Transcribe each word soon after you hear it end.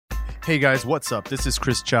Hey guys, what's up? This is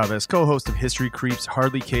Chris Chavez, co-host of History Creeps,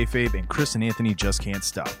 Hardly Kayfabe, and Chris and Anthony Just Can't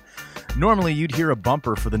Stop. Normally, you'd hear a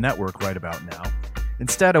bumper for the network right about now.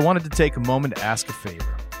 Instead, I wanted to take a moment to ask a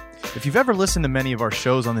favor. If you've ever listened to many of our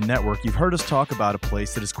shows on the network, you've heard us talk about a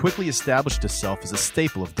place that has quickly established itself as a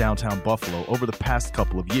staple of downtown Buffalo over the past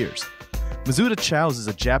couple of years. Mizuta Chow's is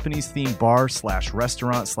a Japanese-themed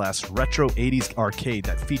bar/restaurant/retro 80s arcade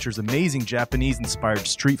that features amazing Japanese-inspired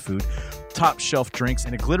street food, top-shelf drinks,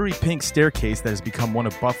 and a glittery pink staircase that has become one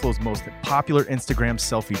of Buffalo's most popular Instagram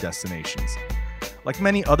selfie destinations. Like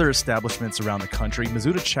many other establishments around the country,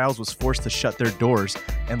 Mizuta Chow's was forced to shut their doors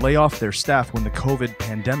and lay off their staff when the COVID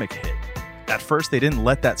pandemic hit. At first, they didn't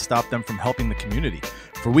let that stop them from helping the community.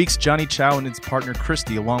 For weeks, Johnny Chow and his partner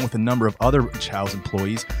Christy, along with a number of other Chow's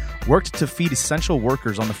employees, worked to feed essential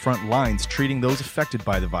workers on the front lines, treating those affected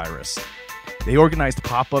by the virus. They organized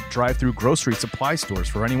pop-up drive-through grocery supply stores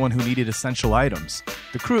for anyone who needed essential items.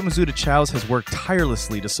 The crew at Mizuta Chow's has worked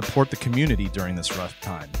tirelessly to support the community during this rough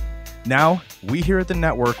time. Now, we here at the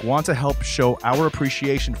network want to help show our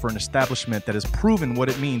appreciation for an establishment that has proven what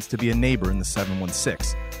it means to be a neighbor in the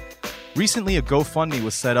 716. Recently, a GoFundMe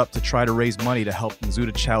was set up to try to raise money to help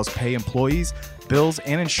Mizuta Chow's pay employees, bills,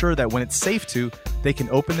 and ensure that when it's safe to, they can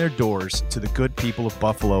open their doors to the good people of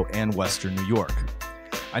Buffalo and Western New York.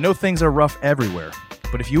 I know things are rough everywhere,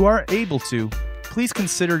 but if you are able to, please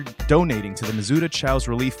consider donating to the Mizuta Chow's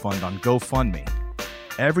Relief Fund on GoFundMe.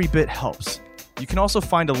 Every bit helps. You can also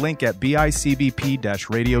find a link at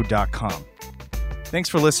bicbp-radio.com. Thanks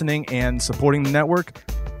for listening and supporting the network.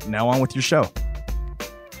 Now on with your show.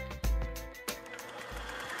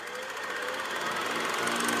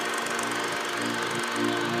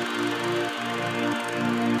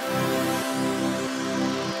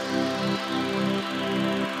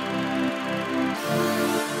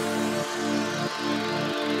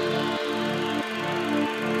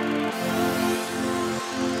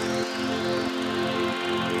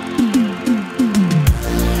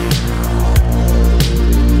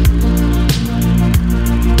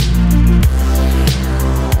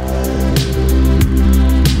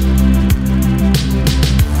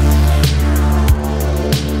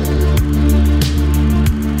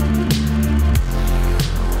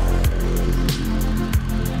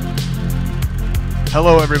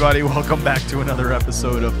 Hello, everybody. Welcome back to another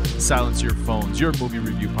episode of Silence Your Phones, your movie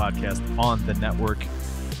review podcast on the network.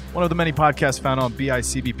 One of the many podcasts found on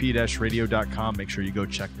bicbp-radio.com. Make sure you go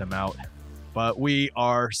check them out. But we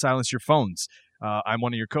are Silence Your Phones. I'm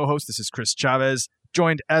one of your co-hosts. This is Chris Chavez,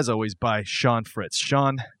 joined, as always, by Sean Fritz.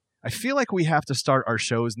 Sean, I feel like we have to start our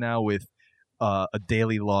shows now with a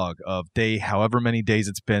daily log of however many days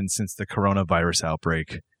it's been since the coronavirus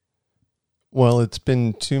outbreak. Well, it's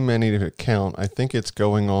been too many to count. I think it's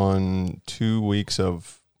going on 2 weeks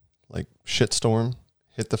of like shitstorm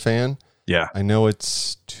hit the fan. Yeah. I know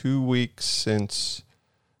it's 2 weeks since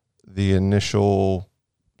the initial,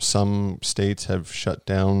 some states have shut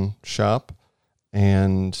down shop,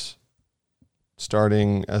 and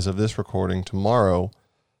starting as of this recording tomorrow,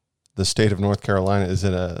 the state of North Carolina is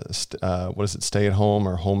at stay at home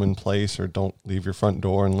or home in place, or don't leave your front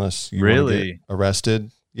door unless you want to get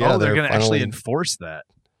arrested. Yeah, they're going to actually enforce that.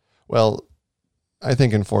 Well, I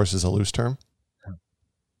think enforce is a loose term.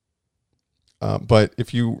 But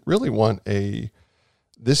if you really want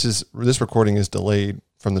this recording is delayed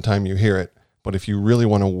from the time you hear it. But if you really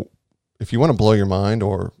want to blow your mind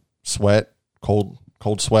or sweat, cold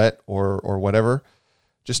sweat or whatever,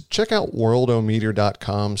 just check out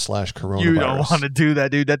worldometer.com/coronavirus. You don't want to do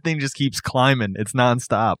that, dude. That thing just keeps climbing. It's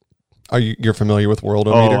nonstop. You're familiar with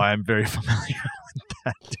Worldometer? Oh, I'm very familiar with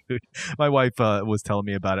that, dude. My wife was telling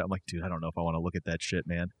me about it. I'm like, dude, I don't know if I want to look at that shit,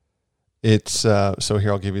 man. It's so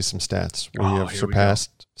here, I'll give you some stats. We have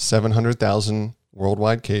surpassed 700,000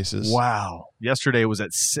 worldwide cases. Wow. Yesterday it was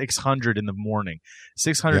at 600 in the morning.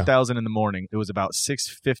 600,000 in the morning. It was about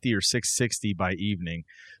 650 or 660 by evening.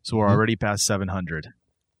 So we're already past 700.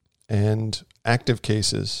 And active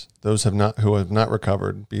cases, those who have not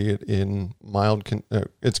recovered, be it in mild,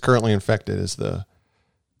 it's currently infected is the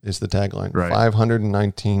tagline. Right.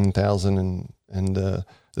 519,000, and the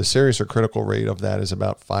serious or critical rate of that is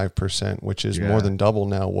about 5%, which is more than double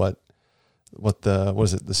now what the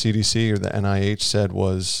CDC or the NIH said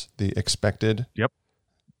was the expected. Yep.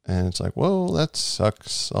 And it's like, whoa, that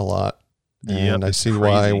sucks a lot. And I see crazy.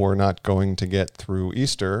 why we're not going to get through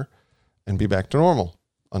Easter and be back to normal,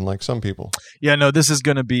 unlike some people. Yeah, no, this is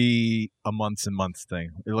going to be a months and months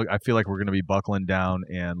thing. I feel like we're going to be buckling down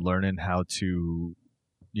and learning how to,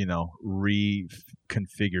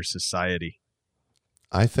 reconfigure society.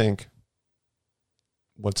 I think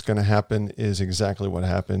what's going to happen is exactly what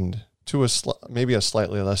happened to maybe a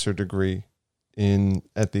slightly lesser degree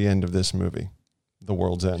at the end of this movie, The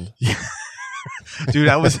World's End. Yeah. Dude,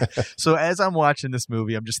 so as I'm watching this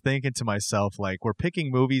movie, I'm just thinking to myself, like, we're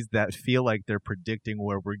picking movies that feel like they're predicting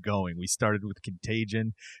where we're going. We started with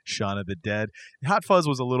Contagion, Shaun of the Dead. Hot Fuzz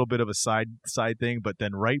was a little bit of a side thing, but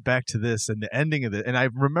then right back to this and the ending of it. And I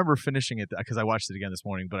remember finishing it because I watched it again this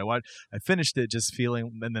morning, but I finished it just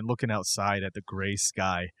feeling and then looking outside at the gray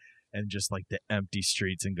sky and just like the empty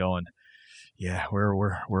streets and going, yeah,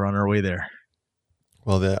 we're on our way there.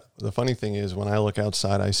 Well, the funny thing is, when I look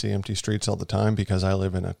outside, I see empty streets all the time because I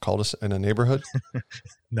live in a in a neighborhood.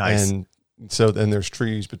 Nice. And so then there's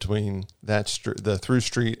trees between the through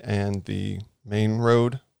street and the main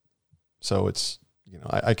road. So it's,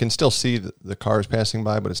 I can still see the cars passing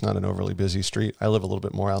by, but it's not an overly busy street. I live a little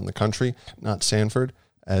bit more out in the country, not Sanford,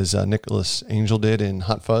 as Nicholas Angel did in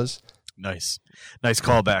Hot Fuzz. Nice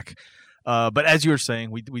callback. But as you were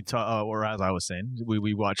saying, or as I was saying,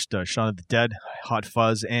 we watched Shaun of the Dead, Hot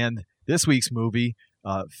Fuzz, and this week's movie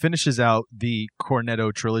finishes out the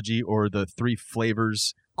Cornetto trilogy, or the Three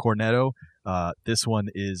Flavors Cornetto. This one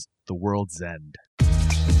is The World's End.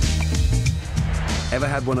 Ever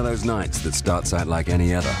had one of those nights that starts out like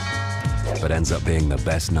any other, but ends up being the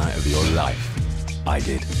best night of your life? I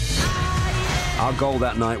did. Our goal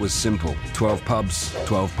that night was simple. 12 pubs,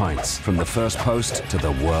 12 pints, from the first post to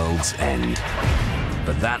the world's end.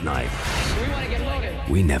 But that night,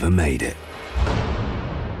 we never made it.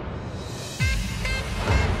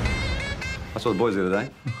 I saw the boys the other day.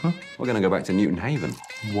 We're going to go back to Newton Haven.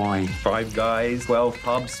 Why? 5 guys, 12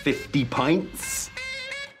 pubs, 50 pints.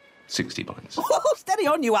 60 pints. Steady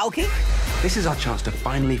on, you alky. This is our chance to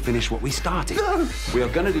finally finish what we started. We are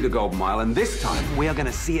going to do the Golden Mile, and this time, We are going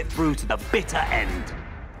to see it through to the bitter end.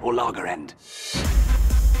 or lager end.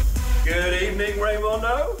 Good evening,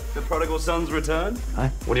 Raymondo. The prodigal son's returned. Hi.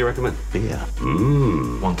 What do you recommend? Beer.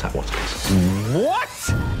 One tap, what, please? What?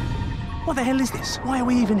 What the hell is this? Why are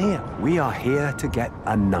we even here? We are here to get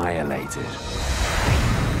annihilated.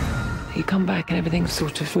 You come back and everything's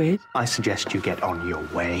sort of weird. I suggest you get on your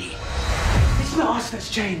way. It's not us that's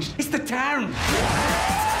changed, it's the town.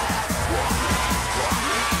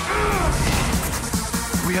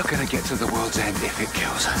 We are gonna get to the world's end if it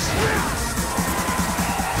kills us.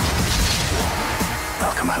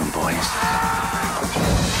 Welcome home, boys.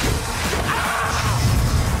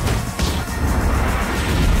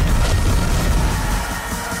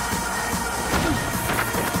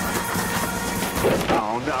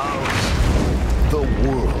 Oh, no. The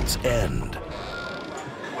World's End.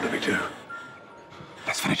 What do we do?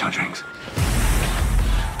 Let's finish our drinks.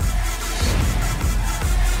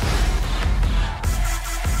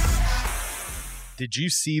 Did you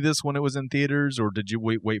see this when it was in theaters, or did you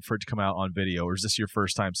wait for it to come out on video, or is this your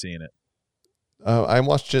first time seeing it? I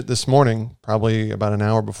watched it this morning, probably about an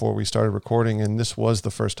hour before we started recording, and this was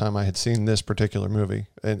the first time I had seen this particular movie.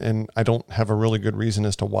 And I don't have a really good reason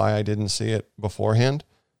as to why I didn't see it beforehand.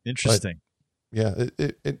 Interesting. Yeah,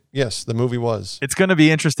 yes, the movie was. It's going to be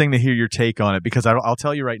interesting to hear your take on it, because I'll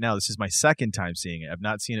tell you right now, this is my second time seeing it. I've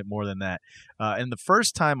not seen it more than that. And the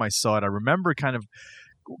first time I saw it, I remember kind of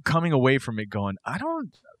coming away from it going, I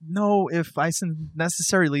don't know if I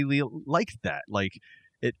necessarily liked that. Like,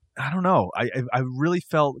 I don't know. I really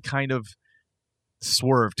felt kind of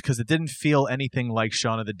swerved because it didn't feel anything like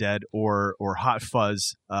Shaun of the Dead or Hot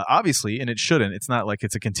Fuzz, obviously, and it shouldn't. It's not like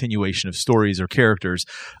it's a continuation of stories or characters.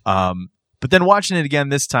 But then watching it again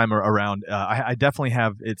this time around, I definitely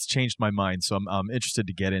have. It's changed my mind, so I'm interested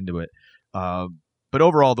to get into it. But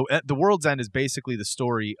overall, the World's End is basically the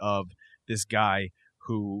story of this guy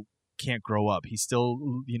who can't grow up. He's still,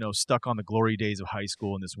 stuck on the glory days of high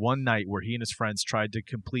school. And this one night where he and his friends tried to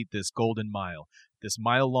complete this Golden Mile, this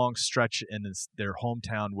mile-long stretch in their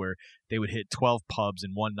hometown where they would hit 12 pubs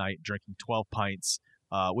in one night, drinking 12 pints,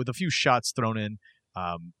 with a few shots thrown in,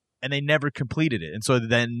 and they never completed it. And so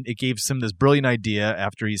then it gave him this brilliant idea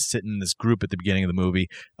after he's sitting in this group at the beginning of the movie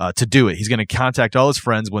to do it. He's going to contact all his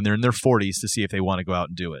friends when they're in their 40s to see if they want to go out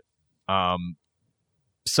and do it.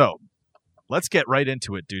 So let's get right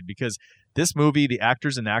into it, dude, because this movie, the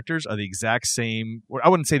actors and actors are the exact same, or I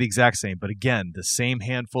wouldn't say the exact same, but again, the same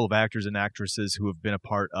handful of actors and actresses who have been a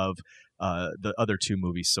part of the other two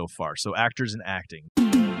movies so far. So actors and acting.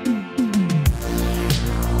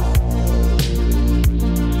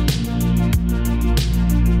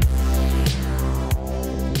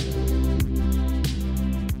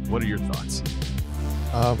 What are your thoughts?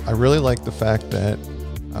 I really like the fact that,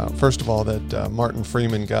 first of all, that Martin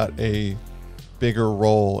Freeman got a bigger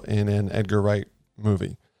role in an Edgar Wright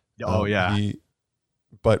movie. Oh, yeah.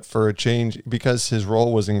 But for a change, because his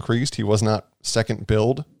role was increased, he was not second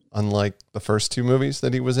billed unlike the first two movies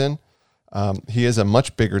that he was in. He is a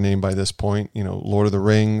much bigger name by this point. You know, Lord of the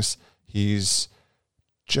Rings. He's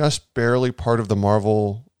just barely part of the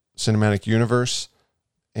Marvel Cinematic Universe,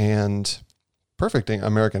 and perfect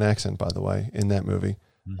American accent, by the way, in that movie.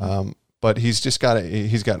 But he's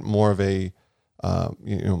got more of a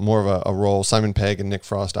a role. Simon Pegg and Nick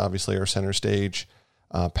Frost obviously are center stage.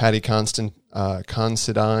 Paddy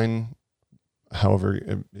Considine,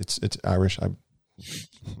 however, it's Irish. I'm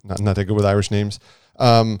not that good with Irish names.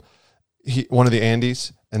 One of the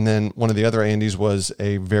Andys, and then one of the other Andys was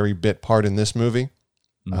a very bit part in this movie.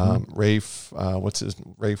 Rafe, what's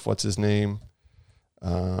his name?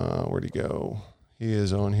 Where'd he go? He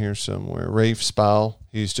is on here somewhere. Rafe Spall.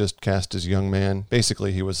 He's just cast as young man.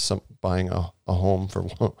 Basically, he was buying a home for,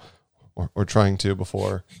 or trying to,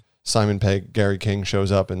 before Simon Pegg, Gary King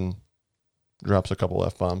shows up and drops a couple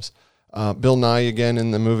F-bombs. Bill Nye again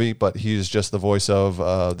in the movie, but he's just the voice of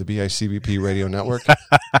the BICBP radio network.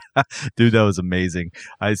 Dude, that was amazing.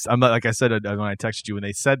 I'm like I said when I texted you, when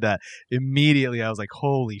they said that, immediately I was like,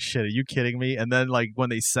 holy shit, are you kidding me? And then like when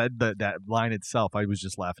they said that line itself, I was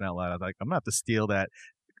just laughing out loud. I was like, I'm gonna have to steal that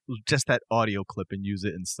audio clip and use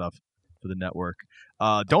it and stuff for the network.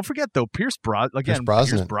 Don't forget though, Pierce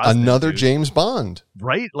Brosnan, another dude. James Bond,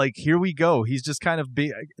 right? Like here we go. He's just kind of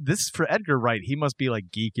this for Edgar Wright. He must be like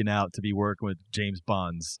geeking out to be working with James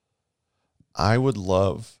Bonds. I would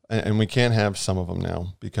love, and we can't have some of them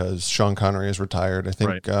now because Sean Connery is retired. I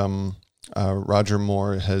think Roger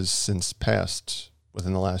Moore has since passed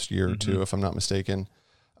within the last year or two, if I'm not mistaken.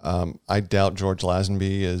 I doubt George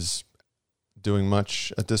Lazenby is doing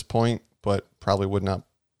much at this point, but probably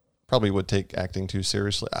would take acting too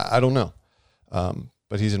seriously. I don't know.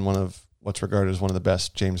 But he's in one of what's regarded as one of the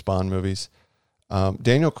best James Bond movies.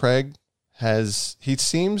 Daniel Craig he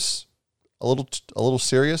seems a little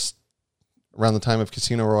serious around the time of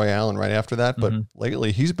Casino Royale and right after that, but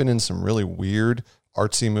lately he's been in some really weird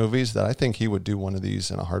artsy movies that I think he would do one of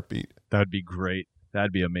these in a heartbeat. That'd be great.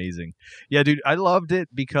 That'd be amazing. Yeah, dude, I loved it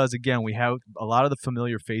because, again, we have a lot of the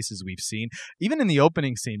familiar faces we've seen. Even in the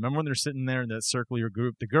opening scene, remember when they're sitting there in that circular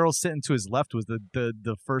group? The girl sitting to his left was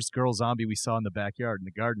the first girl zombie we saw in the backyard, in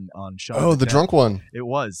the garden on Shaun of the Dead. Drunk one. It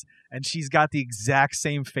was. And she's got the exact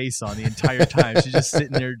same face on the entire time. She's just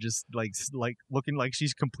sitting there just like looking like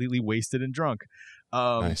she's completely wasted and drunk.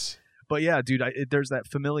 Nice. But yeah, dude, there's that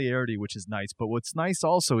familiarity, which is nice. But what's nice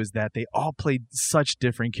also is that they all played such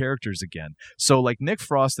different characters again. So like Nick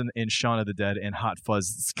Frost in Shaun of the Dead and Hot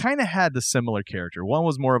Fuzz kind of had the similar character. One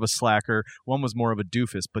was more of a slacker, one was more of a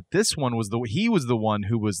doofus. But this one was he was the one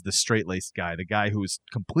who was the straight-laced guy, the guy who was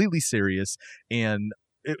completely serious, and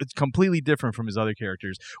it's completely different from his other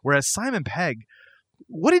characters. Whereas Simon Pegg,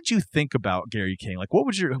 what did you think about Gary King? Like, what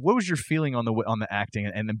was your feeling on the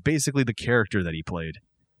acting and then basically the character that he played?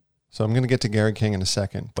 So I'm going to get to Gary King in a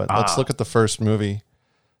second, but let's look at the first movie.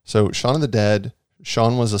 So Shaun of the Dead,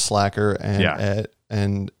 Shaun was a slacker,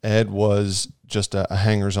 and Ed was just a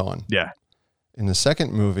hangers-on. Yeah. In the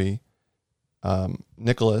second movie,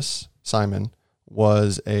 Nicholas Simon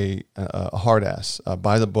was a hard ass,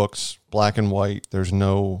 by the books, black and white. There's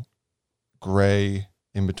no gray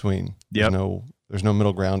in between. Yep. There's no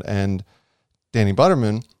middle ground. And Danny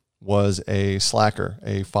Butterman was a slacker,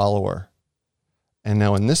 a follower. And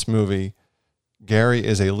now in this movie, Gary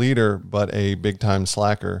is a leader, but a big-time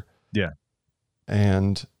slacker. Yeah.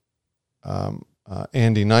 And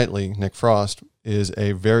Andy Knightley, Nick Frost, is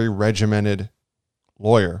a very regimented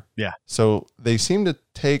lawyer. Yeah. So they seem to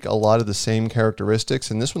take a lot of the same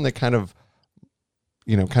characteristics. And this one, they kind of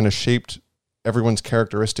shaped everyone's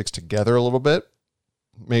characteristics together a little bit,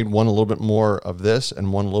 made one a little bit more of this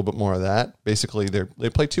and one a little bit more of that. Basically,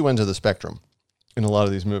 they play two ends of the spectrum in a lot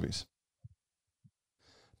of these movies.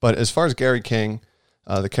 But as far as Gary King,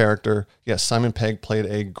 the character, yes, Simon Pegg played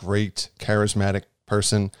a great, charismatic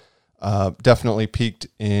person. Definitely peaked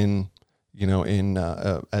at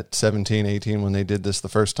 17, 18 when they did this the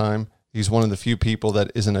first time. He's one of the few people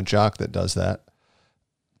that isn't a jock that does that,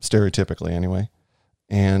 stereotypically anyway,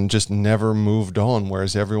 and just never moved on,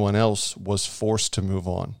 whereas everyone else was forced to move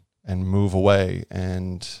on and move away.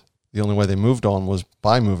 And the only way they moved on was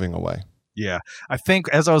by moving away. Yeah, I think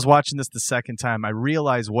as I was watching this the second time, I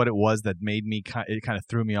realized what it was that made me it kind of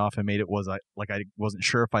threw me off and made it was like I wasn't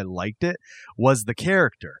sure if I liked it, was the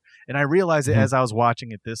character. And I realized it as I was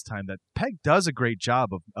watching it this time that Pegg does a great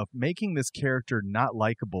job of making this character not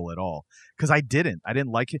likable at all. Because I didn't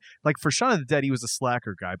like it. Like for Shaun of the Dead, he was a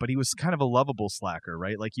slacker guy, but he was kind of a lovable slacker,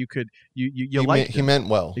 right? Like you liked him. He meant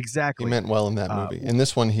well. Exactly. He meant well in that movie. In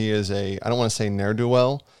this one, he is I don't want to say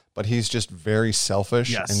ne'er-do-well, but he's just very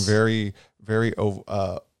selfish and very, very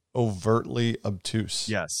overtly obtuse.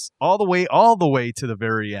 Yes, all the way to the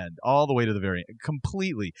very end,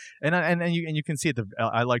 completely. And you can see it.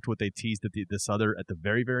 I liked what they teased at at the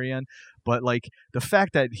very end. But like the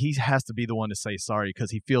fact that he has to be the one to say sorry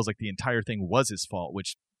because he feels like the entire thing was his fault,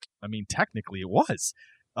 which I mean technically it was.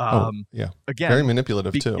 Yeah. Again, very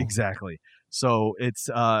manipulative too. Exactly. So it's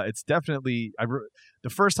definitely the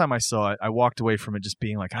first time I saw it, I walked away from it just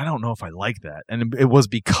being like, I don't know if I like that. And it was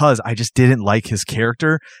because I just didn't like his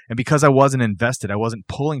character. And because I wasn't invested, I wasn't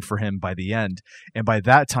pulling for him by the end. And by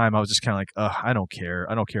that time, I was just kind of like, I don't care.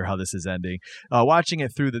 I don't care how this is ending. Watching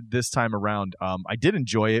it through this time around, I did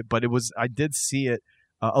enjoy it, but I did see it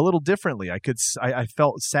a little differently. I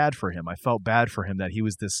felt sad for him. I felt bad for him that he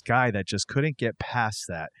was this guy that just couldn't get past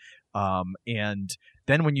that. And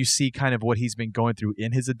then when you see kind of what he's been going through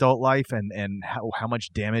in his adult life and how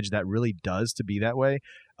much damage that really does to be that way,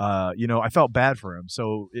 I felt bad for him.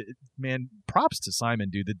 So, man, props to Simon,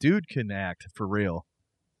 dude. The dude can act for real.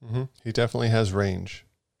 Mm-hmm. He definitely has range.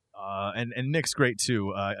 And Nick's great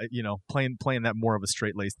too. Playing that more of a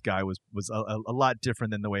straight-laced guy was a lot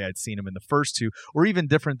different than the way I'd seen him in the first two, or even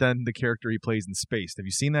different than the character he plays in Spaced. Have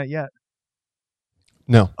you seen that yet?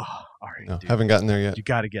 No. Oh, all right, no, dude. Haven't gotten there yet. You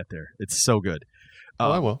got to get there. It's so good.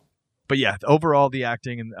 I will. But yeah, overall the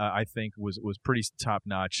acting I think was pretty top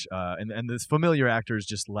notch, and the familiar actors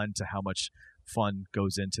just lend to how much fun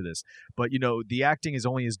goes into this. But the acting is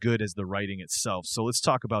only as good as the writing itself. So let's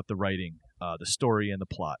talk about the writing, the story, and the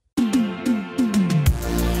plot.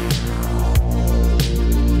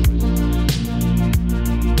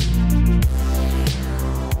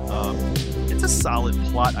 It's a solid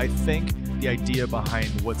plot, I think. The idea behind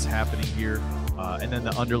what's happening here, and then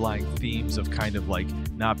the underlying themes of kind of like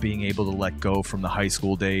not being able to let go from the high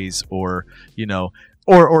school days, or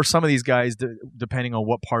or some of these guys, depending on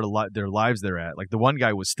what part of their lives they're at. Like the one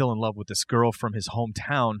guy was still in love with this girl from his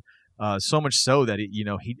hometown, so much so that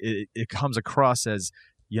it comes across as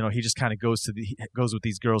he just kind of goes with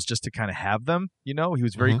these girls just to kind of have them. He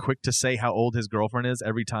was very quick to say how old his girlfriend is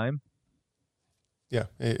every time. Yeah,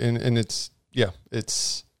 and it's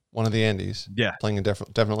one of the Andys. Yeah,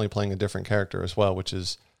 definitely playing a different character as well, which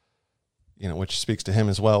is, which speaks to him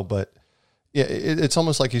as well. But yeah, it's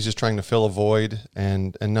almost like he's just trying to fill a void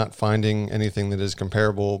and not finding anything that is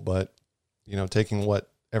comparable, but taking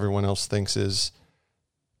what everyone else thinks is,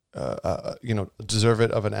 deserve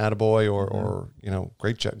it of an attaboy or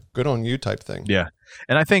great job, good on you type thing. Yeah.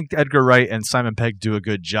 And I think Edgar Wright and Simon Pegg do a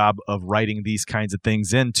good job of writing these kinds of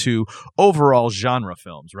things into overall genre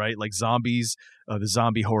films, right? Like zombies, the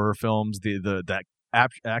zombie horror films, that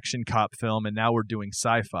action cop film, and now we're doing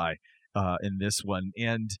sci-fi in this one.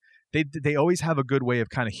 And they always have a good way of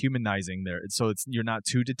kind of humanizing there, so you're not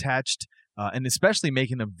too detached, and especially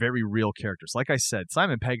making them very real characters. Like I said,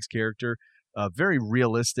 Simon Pegg's character, very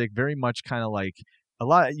realistic, very much kind of like a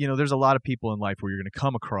lot. There's a lot of people in life where you're going to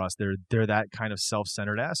come across they're that kind of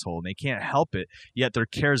self-centered asshole, and they can't help it. Yet they're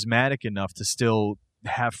charismatic enough to still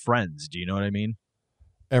have friends. Do you know what I mean?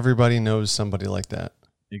 Everybody knows somebody like that.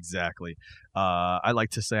 Exactly. I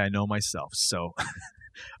like to say I know myself. So,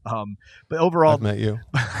 but overall, I've met you.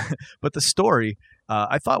 But the story,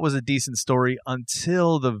 I thought was a decent story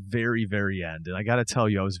until the very, very end. And I got to tell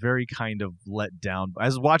you, I was very kind of let down. I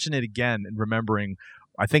was watching it again and remembering,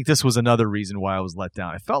 I think this was another reason why I was let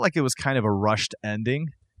down. I felt like it was kind of a rushed ending.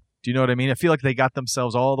 Do you know what I mean? I feel like they got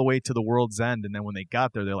themselves all the way to the world's end, and then when they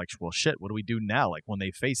got there, they're like, "Well, shit, what do we do now?" Like when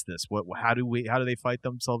they face this, how do they fight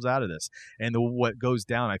themselves out of this? And what goes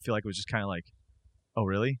down, I feel like it was just kind of like, "Oh,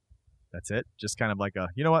 really? That's it?" Just kind of like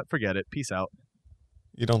you know what? Forget it. Peace out.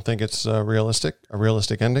 You don't think it's a realistic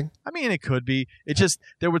ending? I mean, it could be. It just,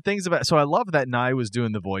 there were things about, so I love that Nye was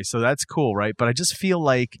doing the voice, so that's cool, right? But I just feel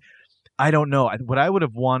like, I don't know, what I would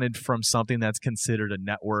have wanted from something that's considered a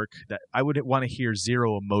network, that I would want to hear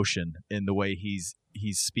zero emotion in the way he's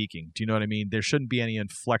speaking. Do you know what I mean? There shouldn't be any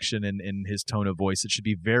inflection in his tone of voice. It should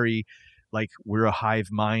be very like we're a hive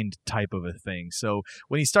mind type of a thing. So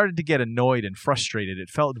when he started to get annoyed and frustrated, it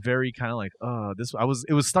felt very kind of like,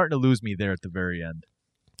 it was starting to lose me there at the very end.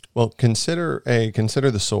 Well, consider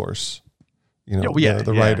the source.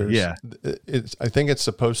 The writers. Yeah. I think it's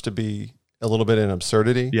supposed to be a little bit an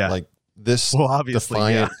absurdity. Yeah. Like this obviously,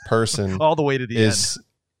 defiant person all the way to the end.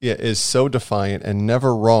 Is so defiant and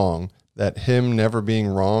never wrong that him never being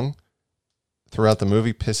wrong throughout the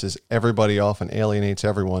movie pisses everybody off and alienates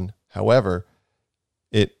everyone. However,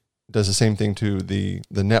 it does the same thing to the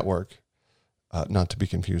network, not to be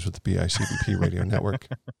confused with the BICBP radio network,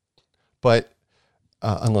 but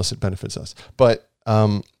unless it benefits us. But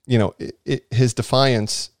his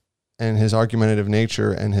defiance and his argumentative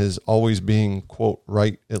nature and his always being, quote,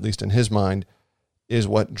 right, at least in his mind, is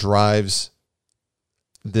what drives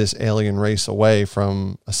this alien race away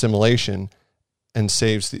from assimilation and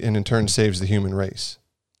in turn saves the human race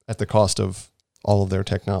at the cost of all of their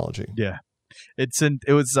technology. Yeah. I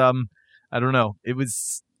don't know.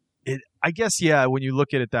 I guess, yeah, when you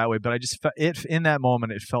look at it that way, but I just in that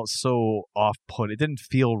moment, it felt so off-put. It didn't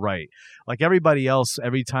feel right. Like everybody else,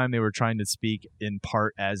 every time they were trying to speak in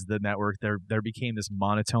part as the network, there became this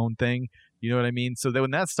monotone thing. You know what I mean? So then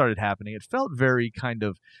when that started happening, it felt very kind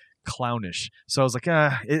of clownish. So I was like,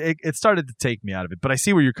 it started to take me out of it. But I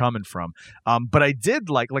see where you're coming from. But I did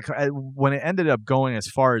when it ended up going as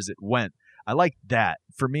far as it went, I liked that.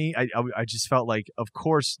 For me, I just felt like, of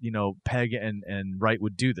course, Pegg and Wright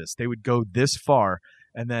would do this. They would go this far,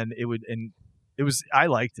 and then I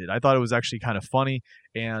liked it. I thought it was actually kind of funny.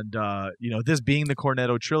 And, this being the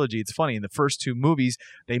Cornetto trilogy, it's funny. In the first two movies,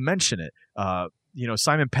 they mention it.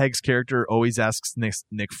 Simon Pegg's character always asks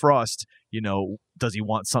Nick Frost, does he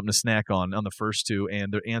want something to snack on the first two?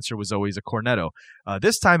 And the answer was always a Cornetto.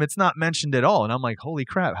 This time it's not mentioned at all. And I'm like, holy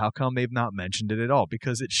crap, how come they've not mentioned it at all?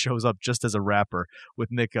 Because it shows up just as a wrapper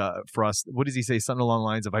with Nick Frost. What does he say? Something along the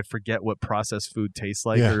lines of, I forget what processed food tastes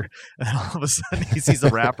like. Yeah. And all of a sudden he sees a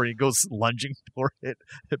wrapper and he goes lunging for it.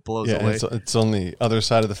 It blows away. It's on the other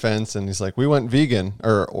side of the fence. And he's like, we went vegan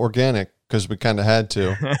or organic because we kind of had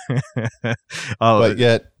to.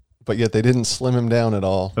 But yet they didn't slim him down at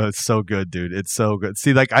all. Oh, it's so good, dude. It's so good.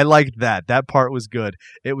 See, I liked that. That part was good.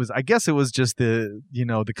 I guess it was just the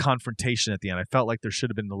confrontation at the end. I felt like there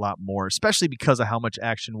should have been a lot more, especially because of how much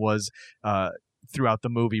action was throughout the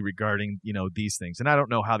movie regarding, these things. And I don't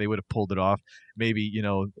know how they would have pulled it off. Maybe,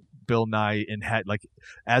 Bill Nye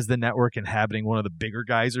as the network inhabiting one of the bigger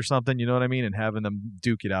guys or something, you know what I mean? And having them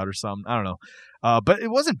duke it out or something. I don't know. But it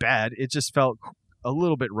wasn't bad. It just felt a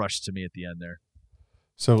little bit rushed to me at the end there.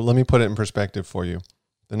 So let me put it in perspective for you.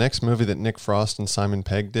 The next movie that Nick Frost and Simon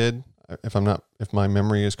Pegg did, if my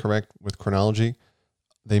memory is correct with chronology,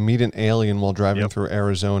 they meet an alien while driving through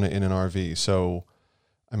Arizona in an RV. So,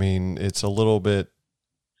 I mean, it's a little bit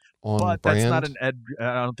on brand. But that's not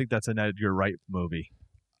I don't think that's an Edgar Wright movie.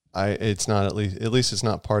 It's not at least it's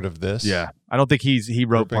not part of this. Yeah, I don't think he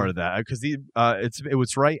wrote part of that because it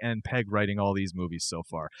was Wright and Pegg writing all these movies so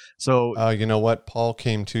far. So you know what? Paul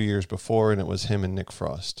came 2 years before, and it was him and Nick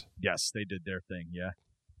Frost. Yes, they did their thing. Yeah.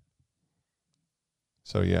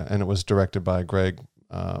 So yeah, and it was directed by Greg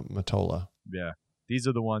Mottola. Yeah, these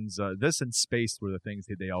are the ones. This and Spaced were the things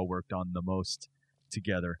that they all worked on the most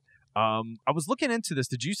together. I was looking into this.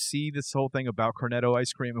 Did you see this whole thing about Cornetto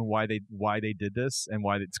ice cream and why they did this and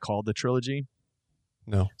why it's called the trilogy?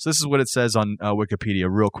 No. So this is what it says on Wikipedia.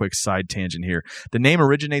 Real quick side tangent here. The name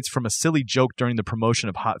originates from a silly joke during the promotion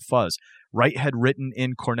of Hot Fuzz. Wright had written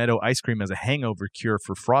in Cornetto ice cream as a hangover cure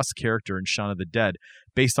for Frost's character in Shaun of the Dead,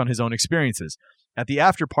 based on his own experiences. At the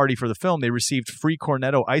after party for the film, they received free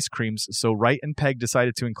Cornetto ice creams, so Wright and Pegg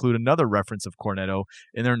decided to include another reference of Cornetto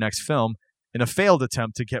in their next film, in a failed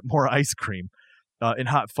attempt to get more ice cream. In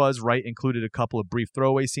Hot Fuzz, Wright included a couple of brief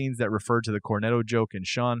throwaway scenes that referred to the Cornetto joke in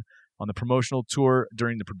Shaun. On the promotional tour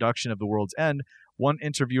during the production of The World's End, one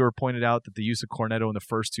interviewer pointed out that the use of Cornetto in the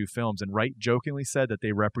first two films, and Wright jokingly said that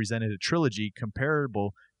they represented a trilogy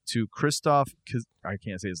comparable to Krzysztof, I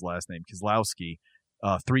can't say his last name, Kieslowski,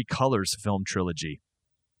 Three Colors film trilogy.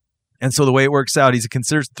 And so the way it works out, he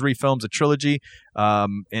considers 3 films a trilogy,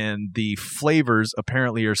 and the flavors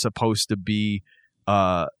apparently are supposed to be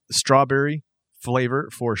strawberry flavor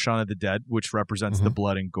for Shaun of the Dead, which represents the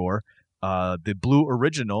blood and gore, the blue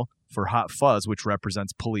original for Hot Fuzz, which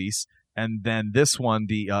represents police, and then this one,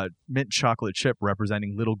 the mint chocolate chip,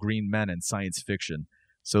 representing Little Green Men and science fiction.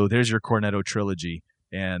 So there's your Cornetto trilogy.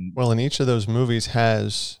 And well, and each of those movies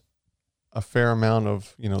has a fair amount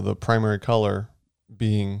of, the primary color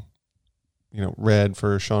being red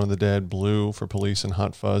for Shaun of the Dead, blue for Police and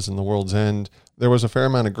Hot Fuzz and The World's End. There was a fair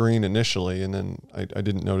amount of green initially, and then I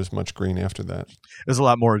didn't notice much green after that. There's a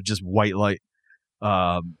lot more just white light.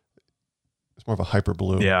 It's more of a hyper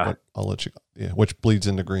blue. Yeah. But I'll let you. Yeah, which bleeds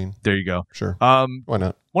into green. There you go. Sure. Why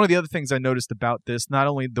not? One of the other things I noticed about this, not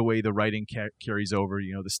only the way the writing carries over,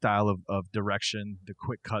 the style of direction, the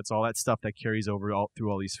quick cuts, all that stuff that carries over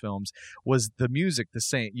through all these films, was the music the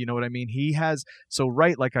same. You know what I mean?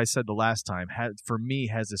 Wright, like I said the last time, for me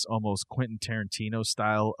has this almost Quentin Tarantino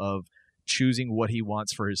style of choosing what he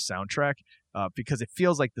wants for his soundtrack, because it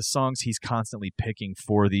feels like the songs he's constantly picking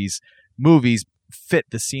for these movies fit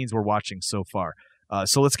the scenes we're watching so far.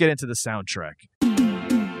 So let's get into the soundtrack.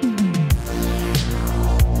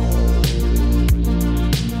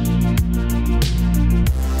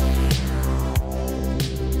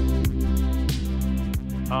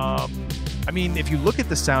 mean, if you look at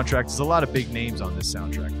the soundtrack, there's a lot of big names on this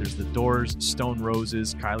soundtrack. There's The Doors, Stone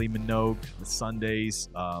Roses, Kylie Minogue, The Sundays,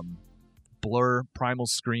 Blur, Primal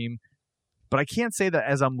Scream. But I can't say that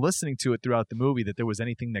as I'm listening to it throughout the movie that there was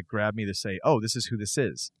anything that grabbed me to say, oh, this is who this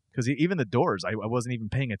is. Because even The Doors, I wasn't even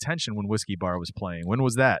paying attention when Whiskey Bar was playing. When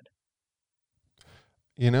was that?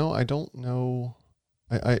 I don't know.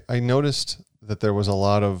 I noticed that there was a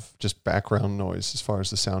lot of just background noise as far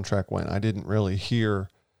as the soundtrack went. I didn't really hear,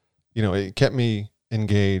 it kept me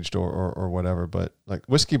engaged or whatever. But like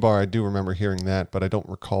Whiskey Bar, I do remember hearing that, but I don't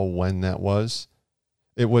recall when that was.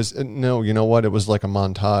 It was, no, you know what? It was like a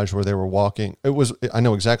montage where they were walking. I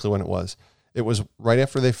know exactly when it was. It was right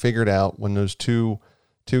after they figured out when those two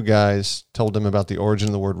guys told them about the origin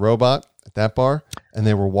of the word robot at that bar, and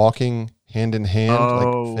they were walking hand in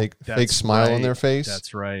hand, like fake smile on their face.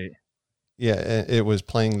 That's right. Yeah, it was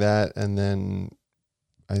playing that, and then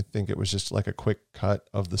I think it was just like a quick cut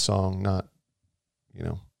of the song, not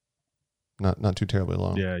too terribly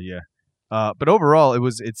long. Yeah. But overall, it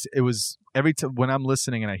was every time when I'm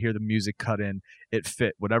listening and I hear the music cut in, it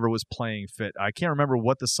fit. Whatever was playing fit. I can't remember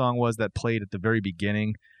what the song was that played at the very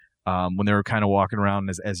beginning when they were kind of walking around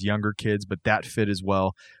as younger kids, but that fit as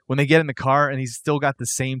well. When they get in the car and he's still got the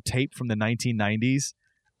same tape from the 1990s.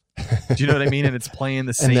 Do you know what I mean? And it's playing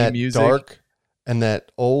the same that music. Dark and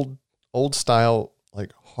that old style,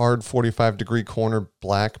 like hard 45-degree corner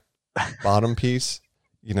black bottom piece.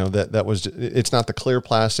 That was, it's not the clear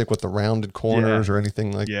plastic with the rounded corners or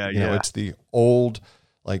anything like, it's the old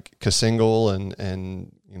like Kasingle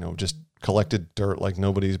and just collected dirt like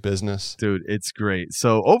nobody's business. Dude, it's great.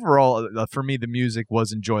 So overall, for me, the music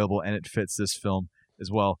was enjoyable and it fits this film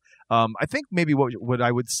as well. I think maybe what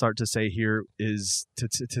I would start to say here is to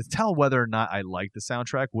tell whether or not I like the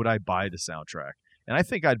soundtrack, would I buy the soundtrack? And I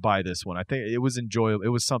think I'd buy this one. I think it was enjoyable. It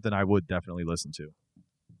was something I would definitely listen to.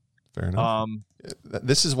 Fair enough.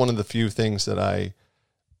 This is one of the few things that I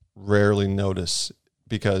rarely notice,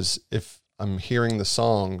 because if I'm hearing the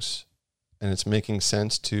songs and it's making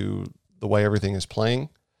sense to the way everything is playing,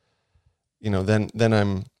 then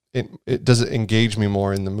it does engage me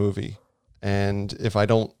more in the movie. And if I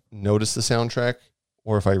don't notice the soundtrack,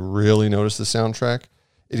 or if I really notice the soundtrack,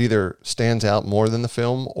 it either stands out more than the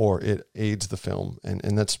film or it aids the film.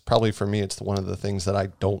 And that's probably, for me, it's one of the things that I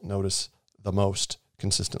don't notice the most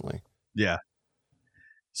consistently. Yeah.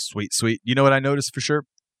 Sweet. You know what I noticed for sure?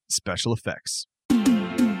 Special effects.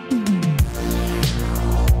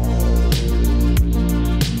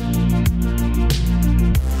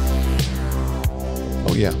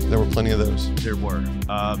 Oh yeah, there were plenty of those. There were.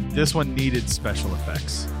 This one needed special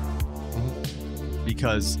effects.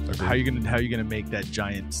 Because Agreed. how are you gonna make that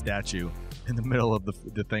giant statue in the middle of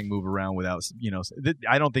the thing move around without,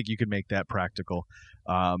 I don't think you could make that practical.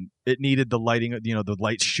 It needed the lighting, the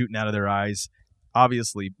lights shooting out of their eyes,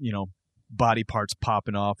 obviously, body parts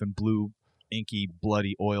popping off and blue, inky,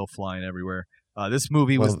 bloody oil flying everywhere. This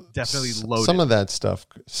movie was definitely loaded. Some of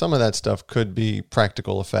that stuff could be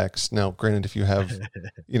practical effects. Now, granted, if you have,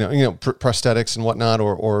 prosthetics and whatnot,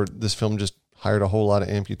 or this film just hired a whole lot of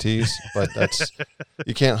amputees, but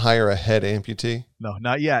you can't hire a head amputee. No,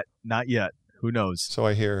 not yet. Who knows? So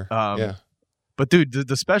I hear. Yeah. But dude,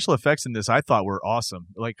 the special effects in this I thought were awesome.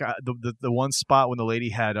 Like the one spot when the lady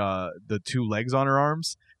had the two legs on her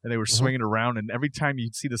arms and they were swinging around, and every time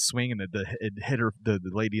you'd see the swing and it hit her, the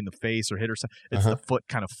lady in the face or hit her, it's the foot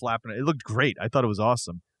kind of flapping. It looked great. I thought it was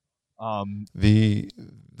awesome. The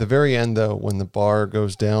very end though, when the bar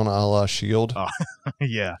goes down, a la Shield.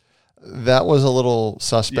 Yeah. That was a little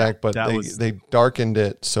suspect, but they they darkened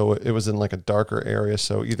it so it was in like a darker area.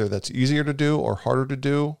 So either that's easier to do or harder to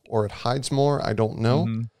do, or it hides more. I don't know.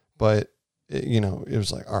 Mm-hmm. But, it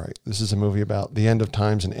was like, all right, this is a movie about the end of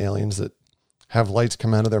times and aliens that have lights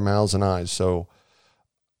come out of their mouths and eyes. So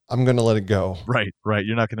I'm going to let it go. Right.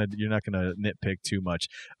 You're not going to nitpick too much.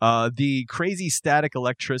 The crazy static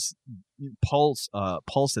electric pulse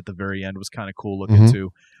at the very end was kind of cool looking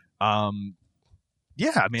too.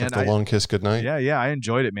 Yeah, man. Like the long kiss goodnight. Yeah, I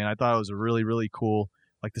enjoyed it, man. I thought it was a really, really cool.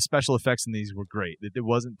 Like the special effects in these were great. It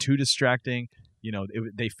wasn't too distracting.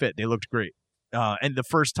 They fit. They looked great. And the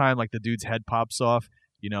first time, like the dude's head pops off,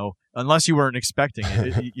 unless you weren't expecting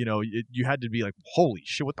it, you had to be like, "Holy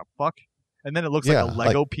shit, what the fuck?" And then it looks like a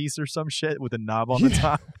Lego piece or some shit with a knob on the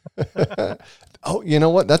top. Oh, you know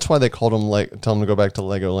what? That's why they called him tell him to go back to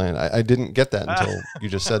Legoland. I didn't get that until you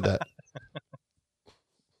just said that.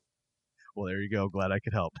 Well, there you go. Glad I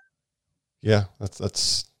could help. Yeah,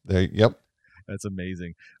 that's there. Yep. That's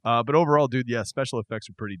amazing. But overall, dude, yeah, special effects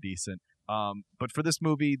are pretty decent. But for this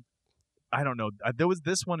movie, I don't know. There was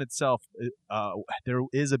this one itself. There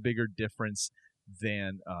is a bigger difference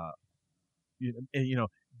than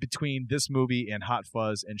between this movie and Hot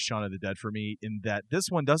Fuzz and Shaun of the Dead for me, in that this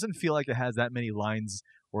one doesn't feel like it has that many lines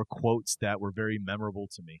or quotes that were very memorable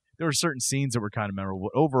to me. There were certain scenes that were kind of memorable,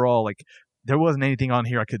 but overall, like, there wasn't anything on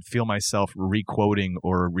here I could feel myself re-quoting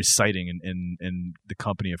or reciting in the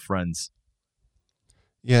company of friends.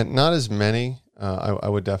 Yeah, not as many. I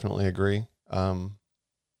would definitely agree.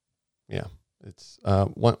 Yeah, it's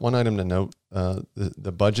one item to note.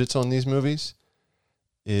 The budgets on these movies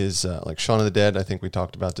is like Shaun of the Dead. I think we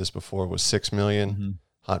talked about this before. Was $6 million. Mm-hmm.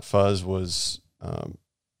 Hot Fuzz was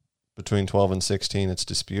between 12 and 16. It's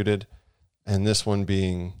disputed, and this one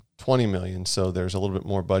being 20 million. So there's a little bit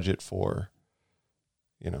more budget for,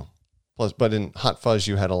 plus. But in Hot Fuzz,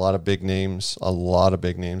 you had a lot of big names,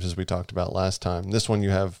 as we talked about last time. This one,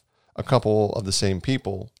 you have a couple of the same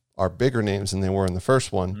people are bigger names than they were in the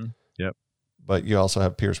first one. Mm-hmm. Yep. But you also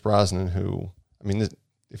have Pierce Brosnan, who, I mean,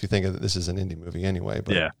 if you think of it, this is an indie movie anyway.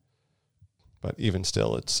 But, yeah. But even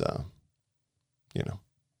still, it's,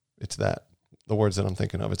 it's that. The words that I'm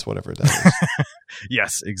thinking of, it's whatever that is.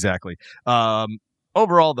 Yes, exactly.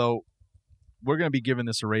 Overall, though, we're going to be giving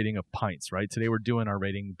this a rating of pints, right? Today we're doing our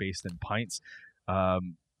rating based in pints.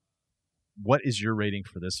 What is your rating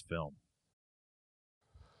for this film?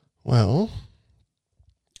 Well,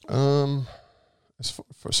 so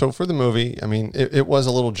for the movie, I mean, it was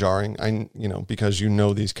a little jarring. Because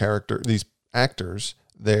these actors,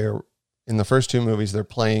 they're in the first two movies, they're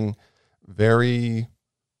playing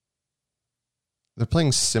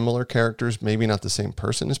similar characters. Maybe not the same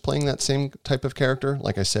person is playing that same type of character.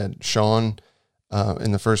 Like I said, Sean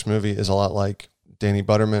in the first movie is a lot like Danny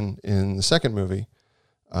Butterman in the second movie,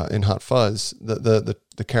 in Hot Fuzz, the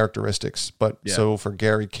characteristics. But So for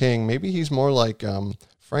Gary King, maybe he's more like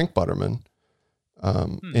Frank Butterman,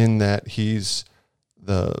 in that he's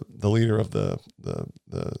the leader of the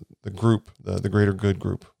group, the greater good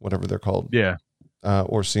group, whatever they're called. Yeah.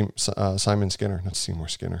 Or Simon Skinner, not Seymour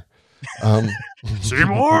Skinner.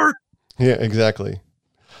 Seymour. Yeah, exactly.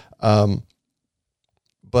 But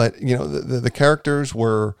the characters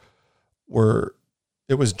were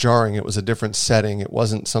it was jarring. It was a different setting. It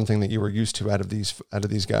wasn't something that you were used to out of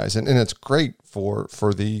these guys. And it's great for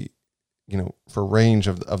the, for range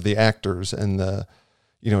of the actors and the,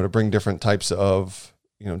 to bring different types of,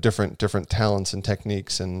 different talents and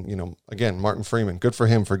techniques. And, again, Martin Freeman, good for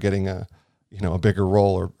him for getting a bigger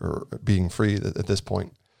role or being free at this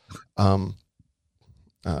point. I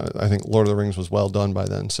think Lord of the Rings was well done by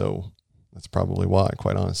then. So that's probably why,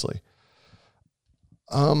 quite honestly.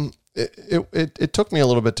 It took me a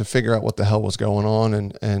little bit to figure out what the hell was going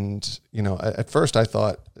on. And at first I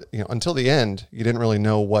thought, until the end, you didn't really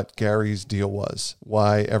know what Gary's deal was,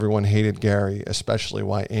 why everyone hated Gary, especially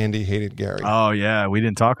why Andy hated Gary. Oh yeah. We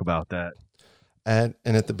didn't talk about that. And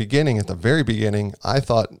at the very beginning, I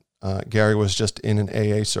thought Gary was just in an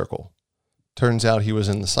AA circle. Turns out he was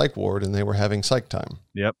in the psych ward and they were having psych time.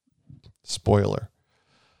 Yep. Spoiler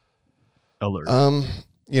alert. I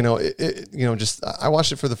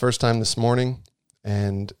watched it for the first time this morning,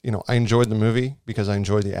 and I enjoyed the movie because I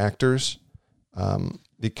enjoyed the actors.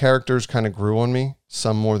 The characters kind of grew on me,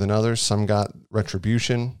 some more than others. Some got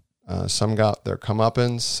retribution, some got their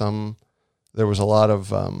comeuppance. There was a lot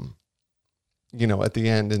of at the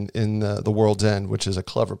end in the World's End, which is a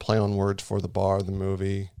clever play on words for the bar, the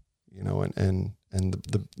movie, and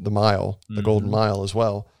the mile, the Golden Mile as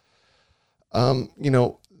well.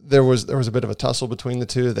 There was a bit of a tussle between the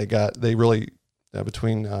two.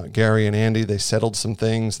 Between Gary and Andy, they settled some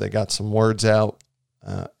things. They got some words out,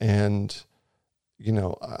 and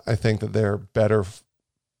I think that they're better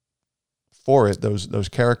for it. Those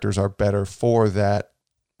characters are better for that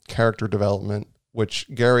character development, which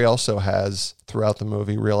Gary also has throughout the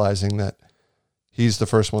movie, realizing that he's the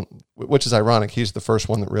first one, which is ironic. He's the first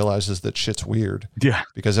one that realizes that shit's weird. Yeah,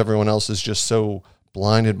 because everyone else is just so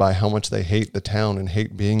blinded by how much they hate the town and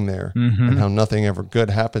hate being there, and how nothing ever good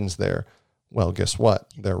happens there. Well, guess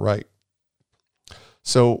what? They're right.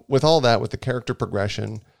 So with all that, with the character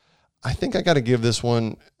progression, I think I got to give this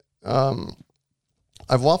one, I've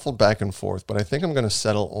waffled back and forth, but I think I'm going to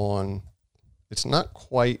settle on, it's not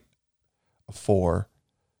quite a 4,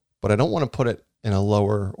 but I don't want to put it in a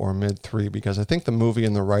lower or mid 3 because I think the movie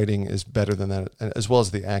and the writing is better than that, as well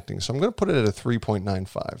as the acting. So I'm going to put it at a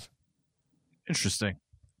 3.95. Interesting.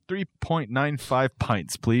 3.95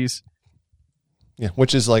 pints, please. Yeah,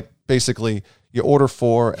 which is like basically you order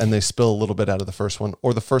 4 and they spill a little bit out of the first one,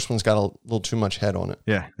 or the first one's got a little too much head on it.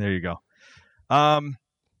 Yeah, there you go.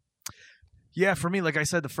 Yeah, for me, like I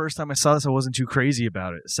said, the first time I saw this, I wasn't too crazy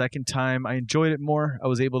about it. Second time, I enjoyed it more. I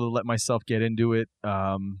was able to let myself get into it.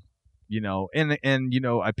 and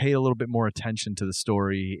I paid a little bit more attention to the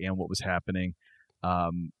story and what was happening.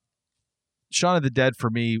 Shaun of the Dead for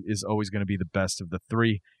me is always going to be the best of the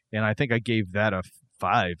three, and I think I gave that a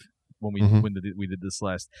 5 when we did this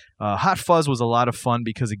last. Hot Fuzz was a lot of fun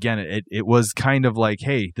because again, it was kind of like,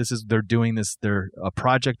 hey, they're doing this, they're a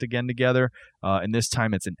project again together, and this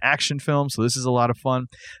time it's an action film, so this is a lot of fun.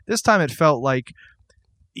 This time it felt like,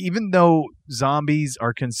 even though zombies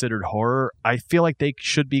are considered horror, I feel like they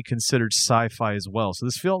should be considered sci-fi as well. So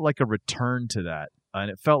this felt like a return to that. And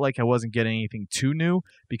it felt like I wasn't getting anything too new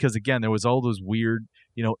because, again, there was all those weird,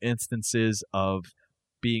 instances of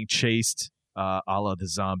being chased a la the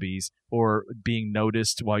zombies or being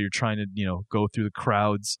noticed while you're trying to, go through the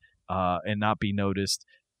crowds and not be noticed.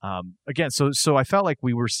 Again, so I felt like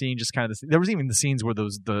we were seeing just kind of this. There was even the scenes where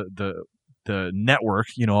the network,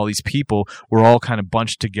 all these people were all kind of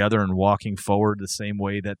bunched together and walking forward the same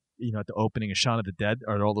way that, at the opening of Shaun of the Dead,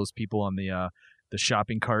 are all those people on the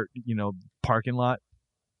shopping cart, parking lot.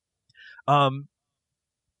 I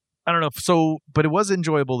don't know. But it was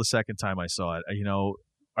enjoyable the second time I saw it.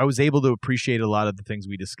 I was able to appreciate a lot of the things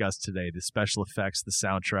we discussed today, the special effects, the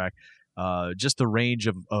soundtrack, just the range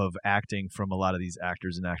of acting from a lot of these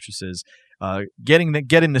actors and actresses, getting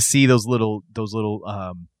to see those little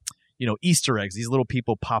Easter eggs. These little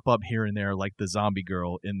people pop up here and there, like the zombie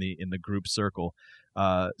girl in the group circle.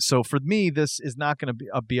 So for me, this is not going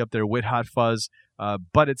to be up there with Hot Fuzz,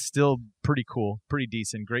 but it's still pretty cool, pretty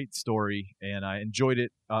decent, great story, and I enjoyed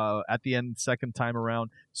it at the end, second time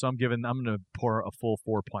around. So I'm going to pour a full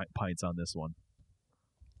 4 pints on this one.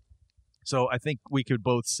 So I think we could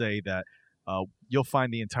both say that you'll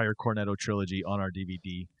find the entire Cornetto trilogy on our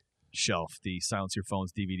DVD shelf, the Silence Your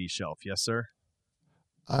Phones DVD shelf. Yes, sir?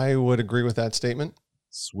 I would agree with that statement.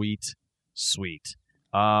 Sweet.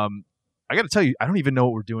 I got to tell you, I don't even know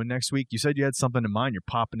what we're doing next week. You said you had something in mind. You're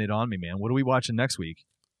popping it on me, man. What are we watching next week?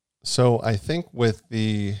 So I think with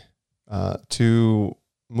the to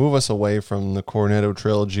move us away from the Cornetto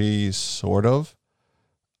trilogy, sort of,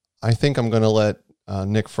 I think I'm going to let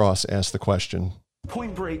Nick Frost ask the question.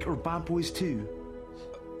 Point Break or Bad Boys 2?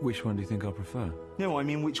 Which one do you think I prefer? No, I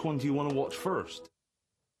mean, which one do you want to watch first?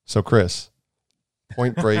 So, Chris,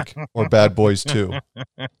 Point Break or Bad Boys 2?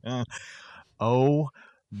 Oh,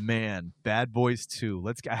 man. Bad Boys 2.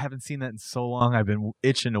 I haven't seen that in so long. I've been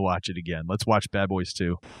itching to watch it again. Let's watch Bad Boys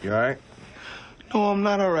 2. You all right? No, I'm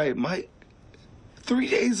not all right, Mike. 3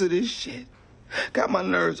 days of this shit got my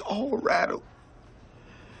nerves all rattled.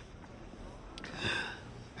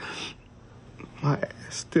 My ass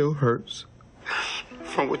still hurts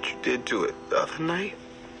from what you did to it the other night.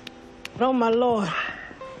 Oh, my Lord.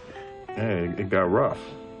 Hey, it got rough.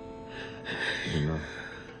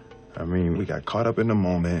 I mean, we got caught up in the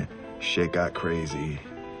moment. Shit got crazy.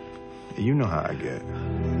 You know how I get.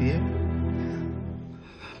 Yeah.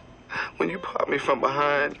 When you pop me from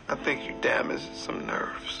behind, I think you damaged some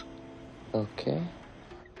nerves. Okay.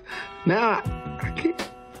 Now I can't.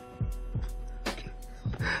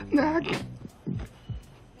 Now I can't.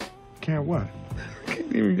 Can't what? I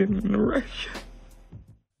can't even get an erection.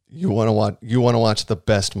 You want to watch the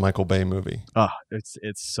best Michael Bay movie? It's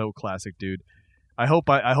so classic, dude. I hope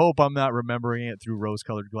I'm not remembering it through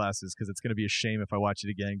rose-colored glasses, because it's going to be a shame if I watch it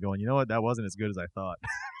again going, you know what, that wasn't as good as I thought.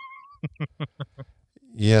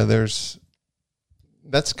 Yeah,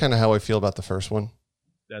 that's kind of how I feel about the first one.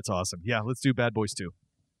 That's awesome. Yeah, let's do Bad Boys 2.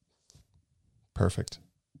 Perfect.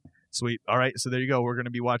 Sweet. All right, so there you go. We're going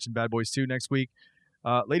to be watching Bad Boys 2 next week.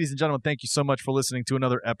 Ladies and gentlemen, thank you so much for listening to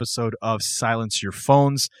another episode of Silence Your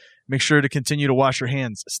Phones. Make sure to continue to wash your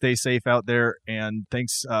hands. Stay safe out there. And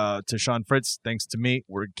thanks to Sean Fritz. Thanks to me.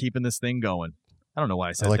 We're keeping this thing going. I don't know why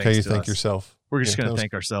I said I like how thanks you to thank us. yourself. We're just going to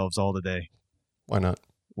thank ourselves all the day. Why not?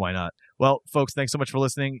 Why not? Well, folks, thanks so much for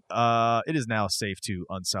listening. It is now safe to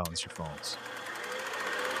unsilence your phones.